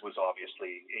AIDS was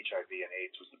obviously, HIV and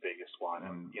AIDS was the biggest one.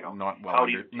 And not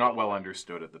well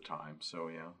understood at the time, so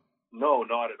yeah. No,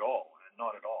 not at all.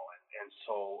 And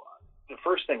so the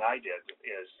first thing I did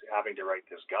is, having to write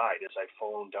this guide, is I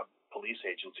phoned up police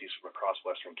agencies from across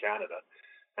Western Canada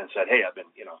and said, hey, I've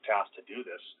been, tasked to do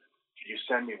this. Could you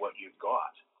send me what you've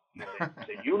got? And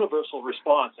the universal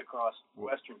response across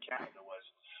Western Canada was,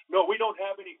 no, we don't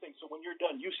have anything. So when you're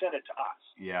done, you send it to us.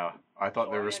 Yeah, I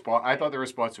thought the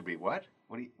response would be, what?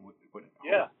 What?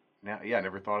 Yeah. I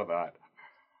never thought of that.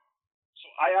 So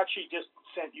I actually just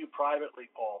sent you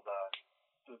privately, Paul,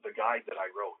 the guide that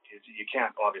I wrote. You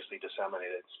can't obviously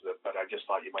disseminate it, but I just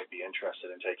thought you might be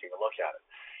interested in taking a look at it.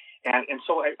 And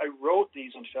so I wrote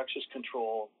these infectious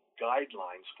control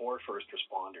guidelines for first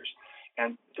responders.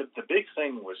 And the big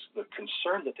thing was the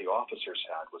concern that the officers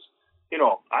had was,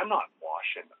 I'm not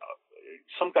washing.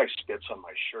 Some guy spits on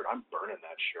my shirt. I'm burning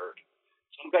that shirt.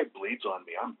 Some guy bleeds on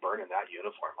me. I'm burning that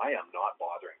uniform. I am not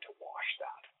bothering to wash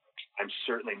that. I'm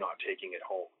certainly not taking it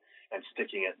home and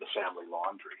sticking it in the family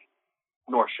laundry,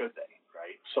 nor should they,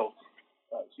 right? So,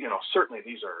 certainly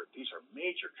these are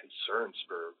major concerns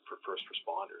for first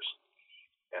responders.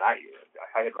 And I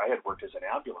had worked as an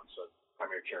ambulance, a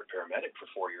primary care paramedic,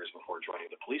 for 4 years before joining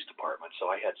the police department,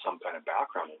 so I had some kind of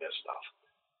background in this stuff.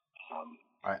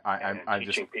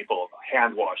 Teaching people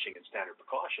hand washing and standard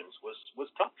precautions was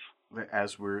tough.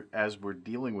 As we're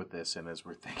dealing with this and as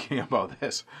we're thinking about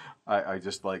this, I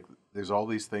just there's all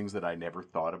these things that I never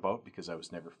thought about because I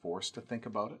was never forced to think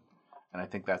about it, and I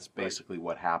think that's basically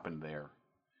what happened there.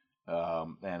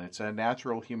 And it's a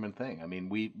natural human thing. I mean,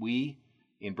 we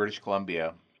in British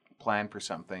Columbia plan for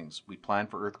some things. We plan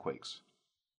for earthquakes.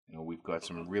 We've got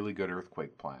some really good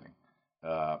earthquake planning.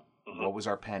 What was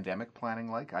our pandemic planning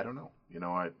like? I don't know.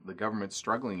 The government's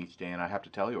struggling each day, and I have to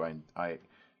tell you, I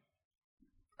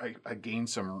gained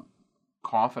some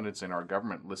confidence in our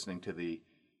government listening to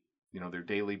their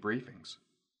daily briefings.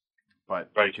 But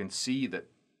you can see that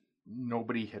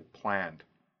nobody had planned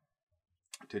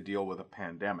to deal with a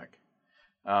pandemic.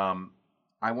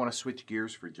 I want to switch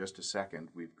gears for just a second.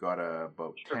 We've got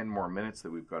about 10 more minutes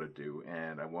that we've got to do,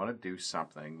 and I want to do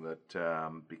something that,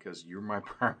 because you're my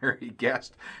primary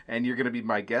guest, and you're going to be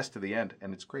my guest to the end,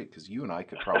 and it's great because you and I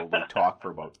could probably talk for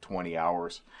about 20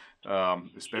 hours,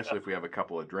 especially if we have a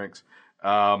couple of drinks.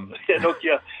 Let me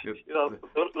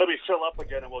fill up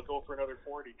again, and we'll go for another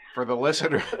 40. For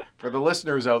the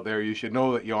listeners out there, you should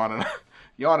know that Jan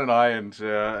and I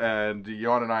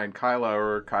and Kyla,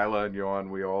 or Kyla and Jan,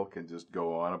 we all can just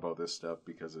go on about this stuff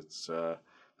because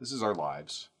this is our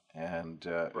lives, and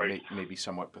it may be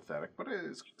somewhat pathetic, but it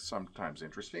is sometimes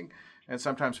interesting and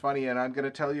sometimes funny. And I'm going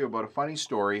to tell you about a funny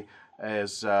story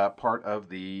as part of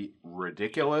the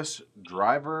Ridiculous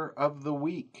Driver of the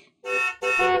Week.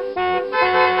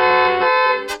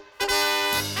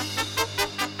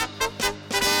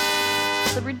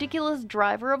 The Ridiculous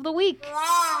Driver of the Week.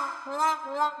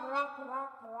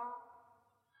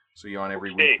 So, Jan,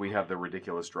 every week we have the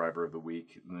Ridiculous Driver of the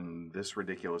Week, and this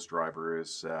ridiculous driver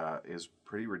is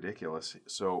pretty ridiculous.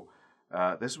 So,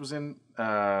 this was in,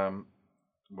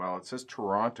 it says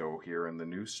Toronto here in the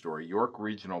news story. York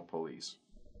Regional Police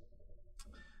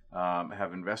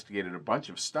have investigated a bunch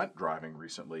of stunt driving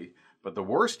recently, but the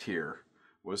worst here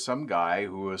was some guy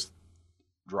who was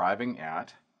driving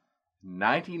at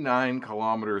 99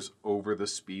 kilometers over the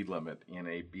speed limit in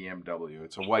a BMW.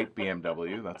 It's a white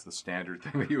BMW. That's the standard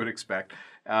thing that you would expect.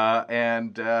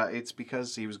 And it's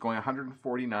because he was going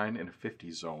 149 in a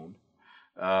 50 zone.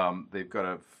 They've got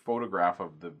a photograph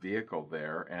of the vehicle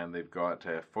there, and they've got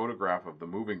a photograph of the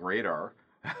moving radar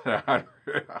at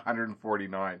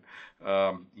 149.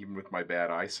 Even with my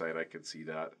bad eyesight, I could see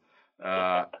that.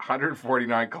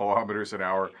 149 kilometers an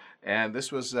hour, and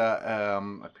this was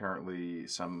apparently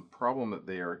some problem that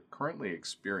they are currently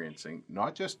experiencing,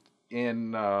 not just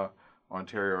in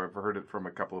Ontario. I've heard it from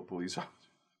a couple of police officers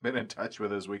I've been in touch with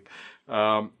this week,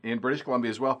 in British Columbia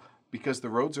as well, because the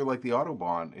roads are like the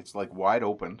Autobahn. It's like wide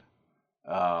open.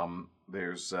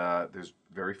 There's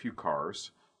very few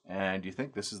cars, and you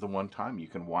think this is the one time you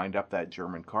can wind up that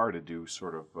German car to do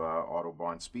sort of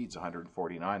Autobahn speeds.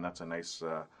 149, that's a nice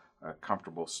a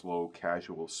comfortable, slow,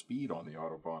 casual speed on the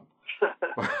Autobahn.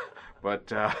 but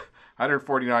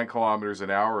 149 kilometers an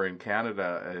hour in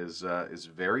Canada is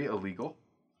very illegal,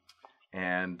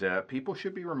 and people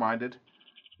should be reminded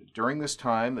during this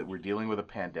time that we're dealing with a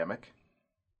pandemic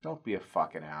don't be a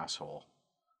fucking asshole.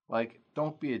 Like,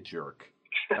 don't be a jerk.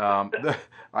 The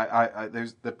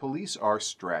police are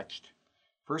stretched.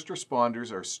 First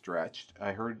responders are stretched.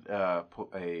 I heard a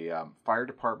fire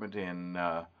department in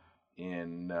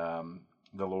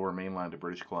the Lower Mainland of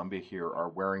British Columbia here are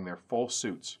wearing their full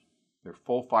suits, their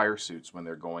full fire suits when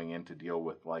they're going in to deal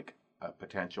with like a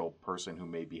potential person who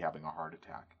may be having a heart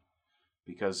attack,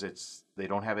 because they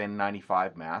don't have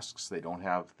N95 masks, they don't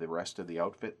have the rest of the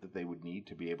outfit that they would need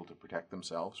to be able to protect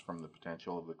themselves from the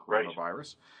potential of the coronavirus.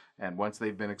 Right. And once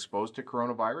they've been exposed to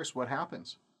coronavirus, what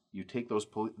happens? You take those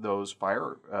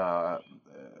firefighters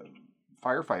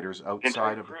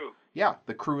outside of the crew. Yeah,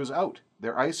 the crew is out.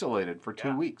 They're isolated for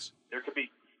 2 weeks. There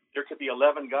could be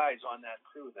 11 guys on that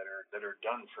crew that are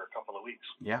done for a couple of weeks.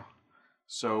 Yeah.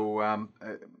 So,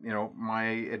 my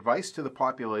advice to the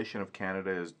population of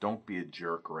Canada is don't be a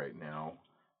jerk right now.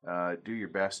 Do your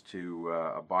best to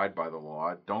abide by the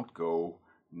law. Don't go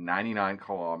 99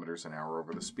 kilometers an hour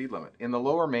over the speed limit. In the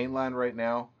Lower Mainland right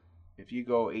now, if you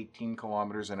go 18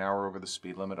 kilometers an hour over the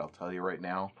speed limit, I'll tell you right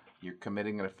now, you're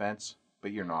committing an offense,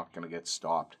 but you're not going to get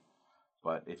stopped.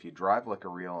 But if you drive like a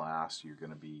real ass, you're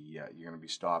going to be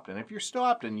stopped. And if you're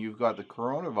stopped and you've got the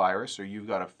coronavirus or you've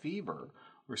got a fever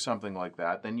or something like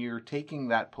that, then you're taking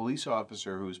that police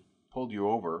officer who's pulled you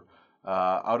over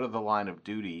out of the line of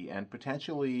duty and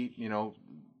potentially,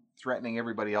 threatening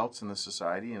everybody else in the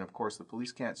society. And of course, the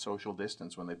police can't social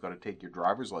distance when they've got to take your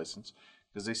driver's license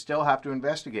because they still have to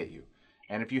investigate you.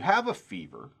 And if you have a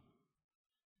fever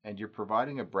and you're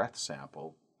providing a breath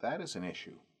sample, that is an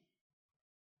issue.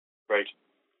 Right.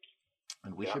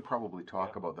 And we should probably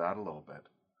talk about that a little bit.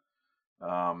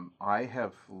 I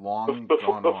have long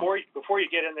gone on. Before you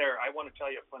get in there, I want to tell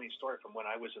you a funny story from when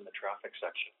I was in the traffic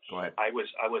section. Go ahead. I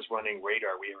was running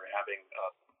radar. We were having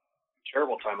a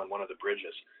terrible time on one of the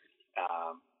bridges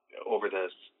over the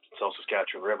South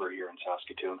Saskatchewan River here in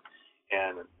Saskatoon,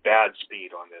 and bad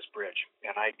speed on this bridge.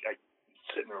 And I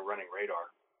sitting there running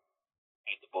radar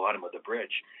at the bottom of the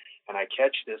bridge, and I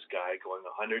catch this guy going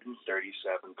 137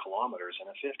 kilometers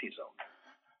in a 50 zone.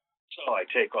 So I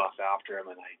take off after him,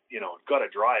 and I, got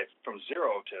to drive from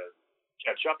zero to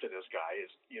catch up to this guy.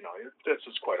 This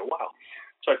is quite a while.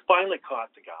 So I finally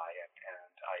caught the guy,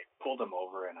 and I pulled him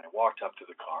over, and I walked up to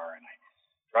the car, and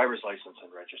driver's license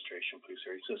and registration, please,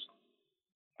 sir. He says,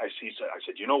 I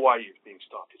said, you know why you're being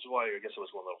stopped? He said, well, I guess I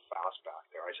was going a little fast back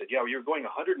there. I said, yeah, well, you're going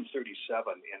 137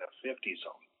 in a 50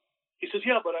 zone. He says,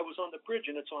 yeah, but I was on the bridge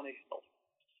and it's on a hill.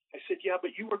 I said, yeah,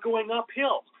 but you were going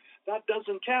uphill. That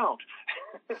doesn't count.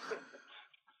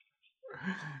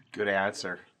 Good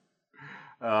answer.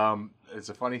 It's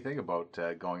a funny thing about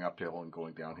going uphill and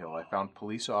going downhill. I found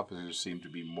police officers seem to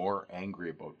be more angry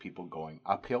about people going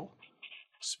uphill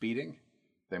speeding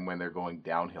than when they're going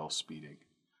downhill speeding.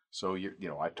 So,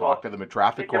 I talked to them at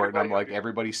traffic court, and I'm like,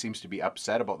 everybody seems to be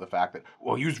upset about the fact that,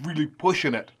 well, he was really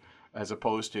pushing it, as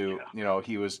opposed to,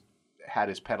 he had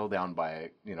his pedal down by,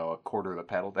 a quarter of the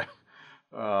pedal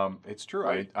down. It's true.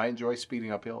 Right. I enjoy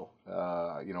speeding uphill.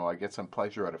 I get some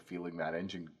pleasure out of feeling that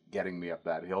engine getting me up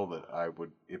that hill that I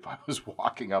would, if I was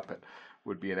walking up it,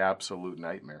 would be an absolute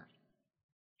nightmare.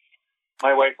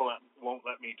 My wife won't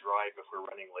let me drive if we're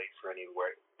running late for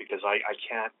anywhere because I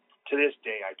can't. To this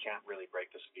day, I can't really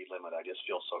break the speed limit. I just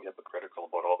feel so hypocritical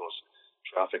about all those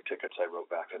traffic tickets I wrote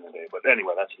back in the day. But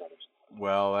anyway, that's another story.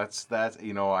 Well, that's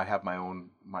I have my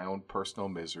own personal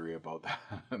misery about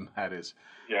that, and that is,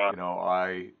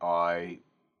 I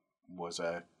was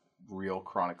a real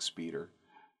chronic speeder,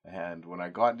 and when I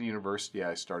got into university,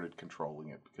 I started controlling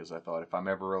it because I thought if I'm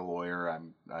ever a lawyer,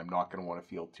 I'm not going to want to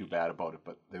feel too bad about it.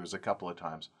 But there was a couple of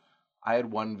times. I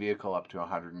had one vehicle up to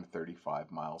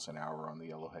 135 miles an hour on the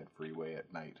Yellowhead Freeway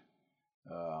at night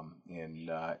in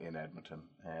Edmonton,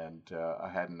 and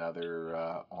I had another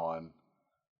on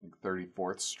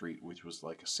 34th Street, which was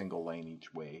like a single lane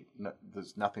each way.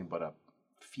 There's nothing but a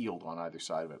field on either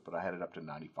side of it, but I had it up to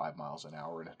 95 miles an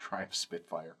hour in a Triumph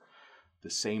Spitfire.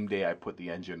 The same day I put the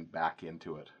engine back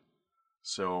into it.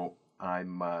 So I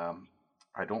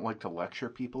don't like to lecture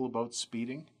people about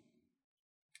speeding.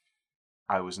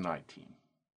 I was 19,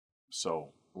 so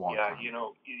long time. Yeah,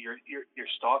 your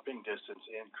stopping distance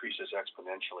increases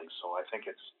exponentially. So I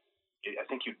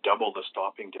think you double the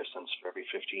stopping distance for every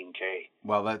 15K.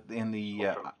 Well, that in the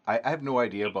I have no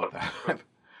idea about that.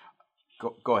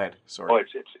 Go ahead. Sorry. Oh,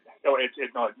 it's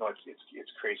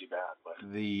crazy bad. But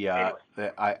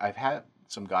anyway. I've had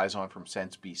some guys on from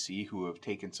Sense BC who have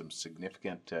taken some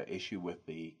significant issue with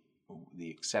the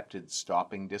accepted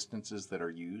stopping distances that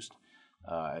are used.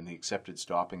 And the accepted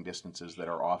stopping distances that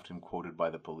are often quoted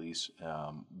by the police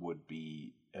would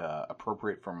be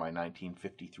appropriate for my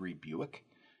 1953 Buick.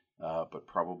 but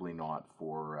probably not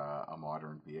for a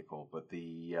modern vehicle. But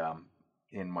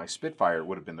in my Spitfire, it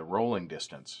would have been the rolling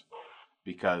distance,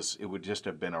 because it would just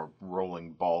have been a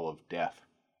rolling ball of death.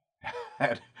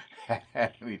 had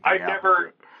anything happened to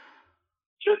it.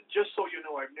 Just so you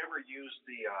know, I've never used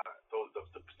the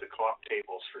clock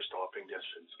tables for stopping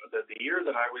distance. The year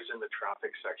that I was in the traffic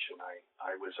section,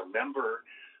 I was a member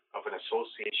of an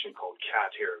association called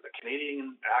CATIR, the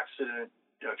Canadian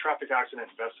Traffic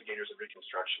Accident Investigators and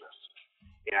Reconstructionists,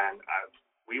 and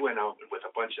we went out with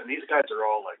a bunch, and these guys are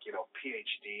all like,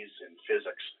 PhDs in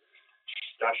physics,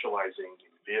 specializing in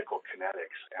vehicle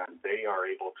kinetics, and they are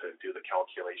able to do the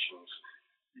calculations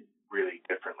really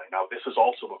differently. Now, this is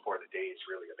also before the days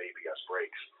really of ABS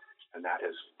brakes, and that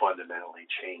has fundamentally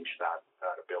changed that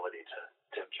ability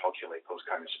to calculate those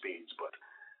kind of speeds. But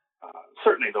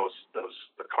certainly the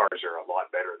cars are a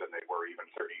lot better than they were even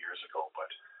 30 years ago.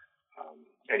 But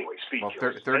anyway, speed. Well,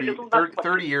 30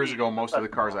 years ago, most of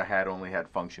the cars I had only had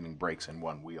functioning brakes and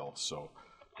one wheel, so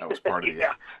that was part of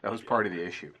the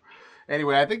issue.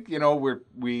 Anyway, I think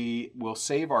we will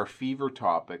save our fever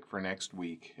topic for next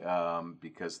week,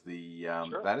 because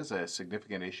sure. That is a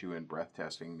significant issue in breath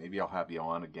testing. Maybe I'll have you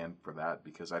on again for that,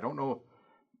 because I don't know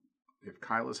if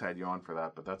Kyla's had you on for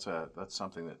that, but that's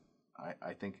something that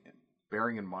I think,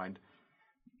 bearing in mind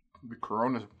the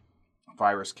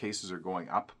coronavirus cases are going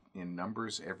up in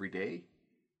numbers every day.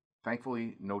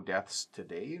 Thankfully, no deaths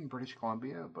today in British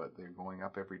Columbia, but they're going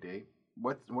up every day.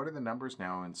 What are the numbers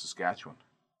now in Saskatchewan?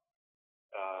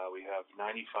 We have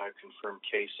 95 confirmed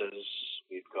cases.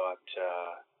 We've got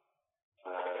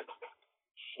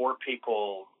 4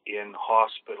 people in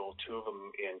hospital, 2 of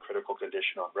them in critical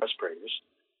condition on respirators.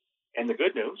 And the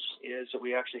good news is that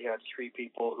we actually had 3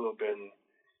 people who have been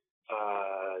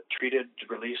treated,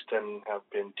 released, and have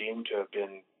been deemed to have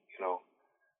been,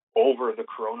 over the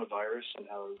coronavirus and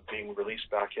being released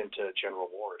back into general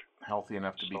ward. Healthy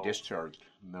enough to be discharged.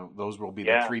 Those will be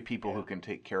the 3 people who can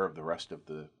take care of the rest of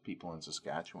the people in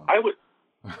Saskatchewan. I'd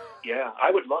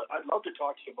love to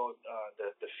talk to you about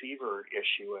the fever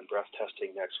issue and breath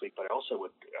testing next week, but I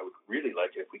would really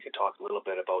like it if we could talk a little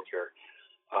bit about your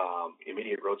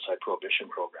immediate roadside prohibition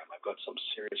program. I've got some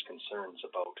serious concerns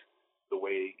about the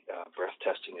way breath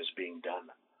testing is being done.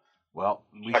 Well,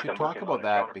 we should talk about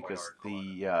that, because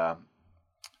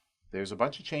there's a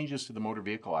bunch of changes to the Motor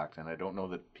Vehicle Act, and I don't know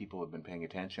that people have been paying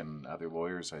attention. Other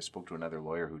lawyers, I spoke to another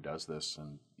lawyer who does this,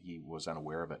 and he was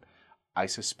unaware of it. I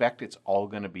suspect it's all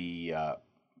going to be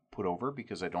put over,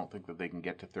 because I don't think that they can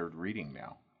get to third reading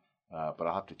now. But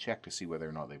I'll have to check to see whether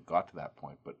or not they've got to that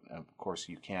point. But of course,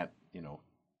 you can't,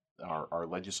 our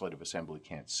legislative assembly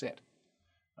can't sit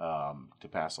to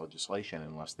pass legislation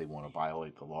unless they want to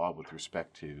violate the law with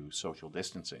respect to social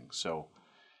distancing. So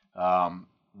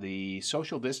the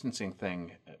social distancing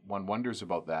thing, one wonders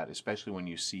about that, especially when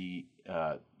you see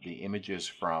the images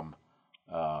from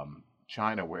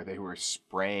China where they were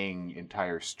spraying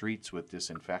entire streets with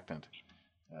disinfectant,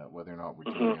 whether or not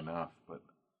we're doing enough. But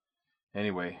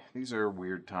anyway, these are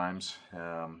weird times.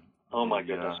 Oh my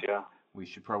goodness, yeah. We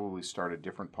should probably start a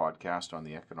different podcast on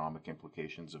the economic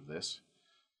implications of this.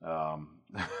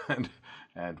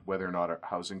 And whether or not our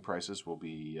housing prices will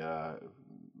be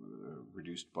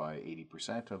reduced by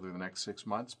 80% over the next 6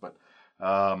 months. But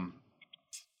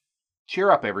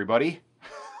cheer up, everybody.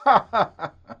 Yeah.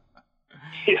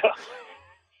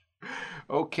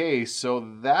 Okay, so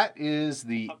that is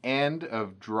the end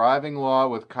of Driving Law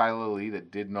with Kyla Lee.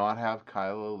 That did not have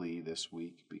Kyla Lee this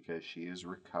week because she is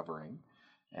recovering.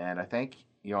 And I thank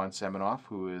Jan Semenoff,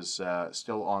 who is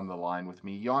still on the line with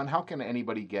me. Jan, how can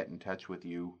anybody get in touch with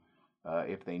you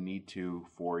if they need to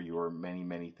for your many,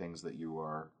 many things that you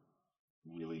are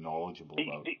really knowledgeable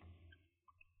about?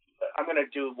 I'm going to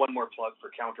do one more plug for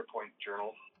Counterpoint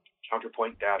Journal,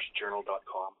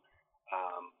 counterpoint-journal.com.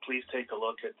 Please take a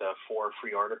look at the 4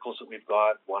 free articles that we've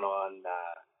got, one on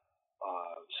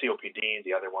COPD,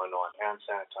 the other one on hand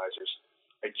sanitizers.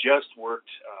 I just worked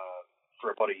for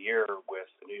about a year with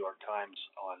the New York Times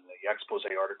on the expose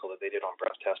article that they did on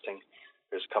breath testing.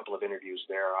 There's a couple of interviews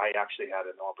there. I actually had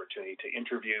an opportunity to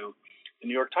interview the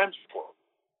New York Times reporter.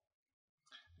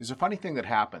 There's a funny thing that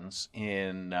happens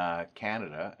in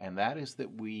Canada, and that is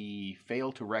that we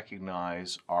fail to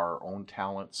recognize our own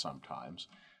talent sometimes.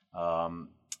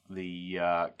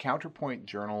 The Counterpoint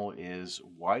Journal is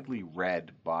widely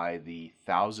read by the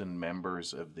 1,000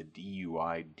 members of the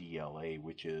DUI-DLA,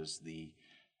 which is the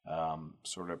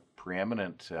sort of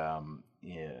preeminent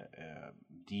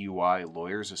DUI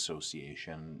Lawyers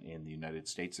Association in the United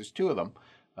States. There's 2 of them.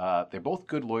 They're both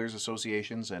good lawyers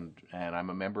associations, and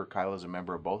I'm a member. Kyla's a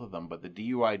member of both of them. But the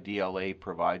DUI-DLA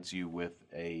provides you with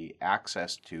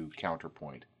access to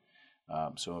Counterpoint,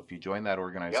 So if you join that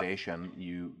organization,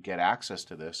 you get access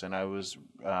to this. And I was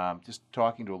just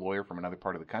talking to a lawyer from another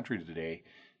part of the country today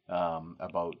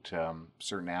about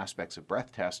certain aspects of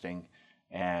breath testing.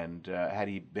 And had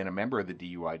he been a member of the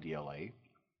DUI-DLA,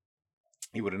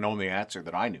 he would have known the answer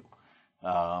that I knew.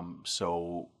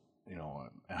 So,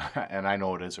 and I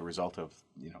know it as a result of,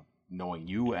 knowing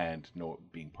you and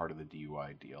being part of the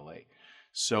DUI-DLA.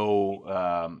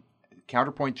 So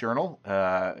Counterpoint Journal,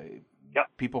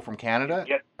 people from Canada,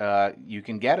 you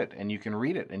can get it and you can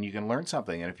read it and you can learn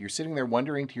something. And if you're sitting there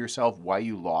wondering to yourself why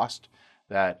you lost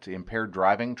that impaired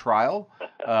driving trial,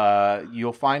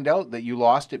 you'll find out that you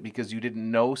lost it because you didn't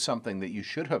know something that you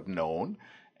should have known,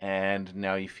 and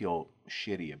now you feel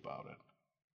shitty about it.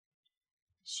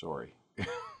 Sorry.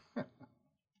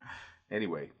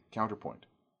 Anyway, Counterpoint.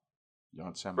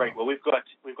 Jan Seminoff. Right. Well, we've got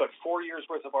 4 years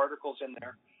worth of articles in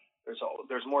there.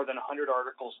 There's more than 100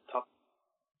 articles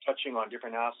touching on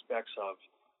different aspects of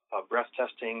breath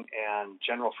testing and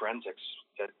general forensics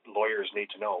that lawyers need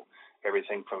to know.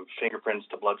 Everything from fingerprints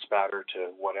to blood spatter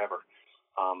to whatever.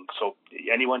 So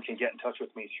anyone can get in touch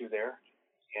with me through there,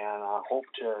 and I hope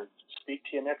to speak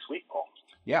to you next week, Paul.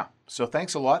 Yeah. So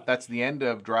thanks a lot. That's the end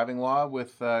of Driving Law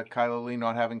with Kyla Lee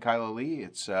not having Kyla Lee.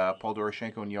 It's Paul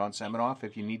Doroshenko and Jan Seminoff.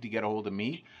 If you need to get a hold of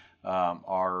me,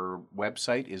 our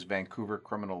website is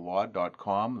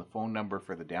vancouvercriminallaw.com. The phone number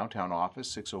for the downtown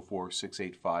office,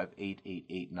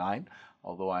 604-685-8889.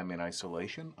 Although I'm in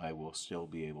isolation, I will still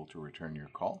be able to return your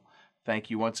call. Thank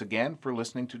you once again for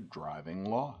listening to Driving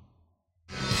Law.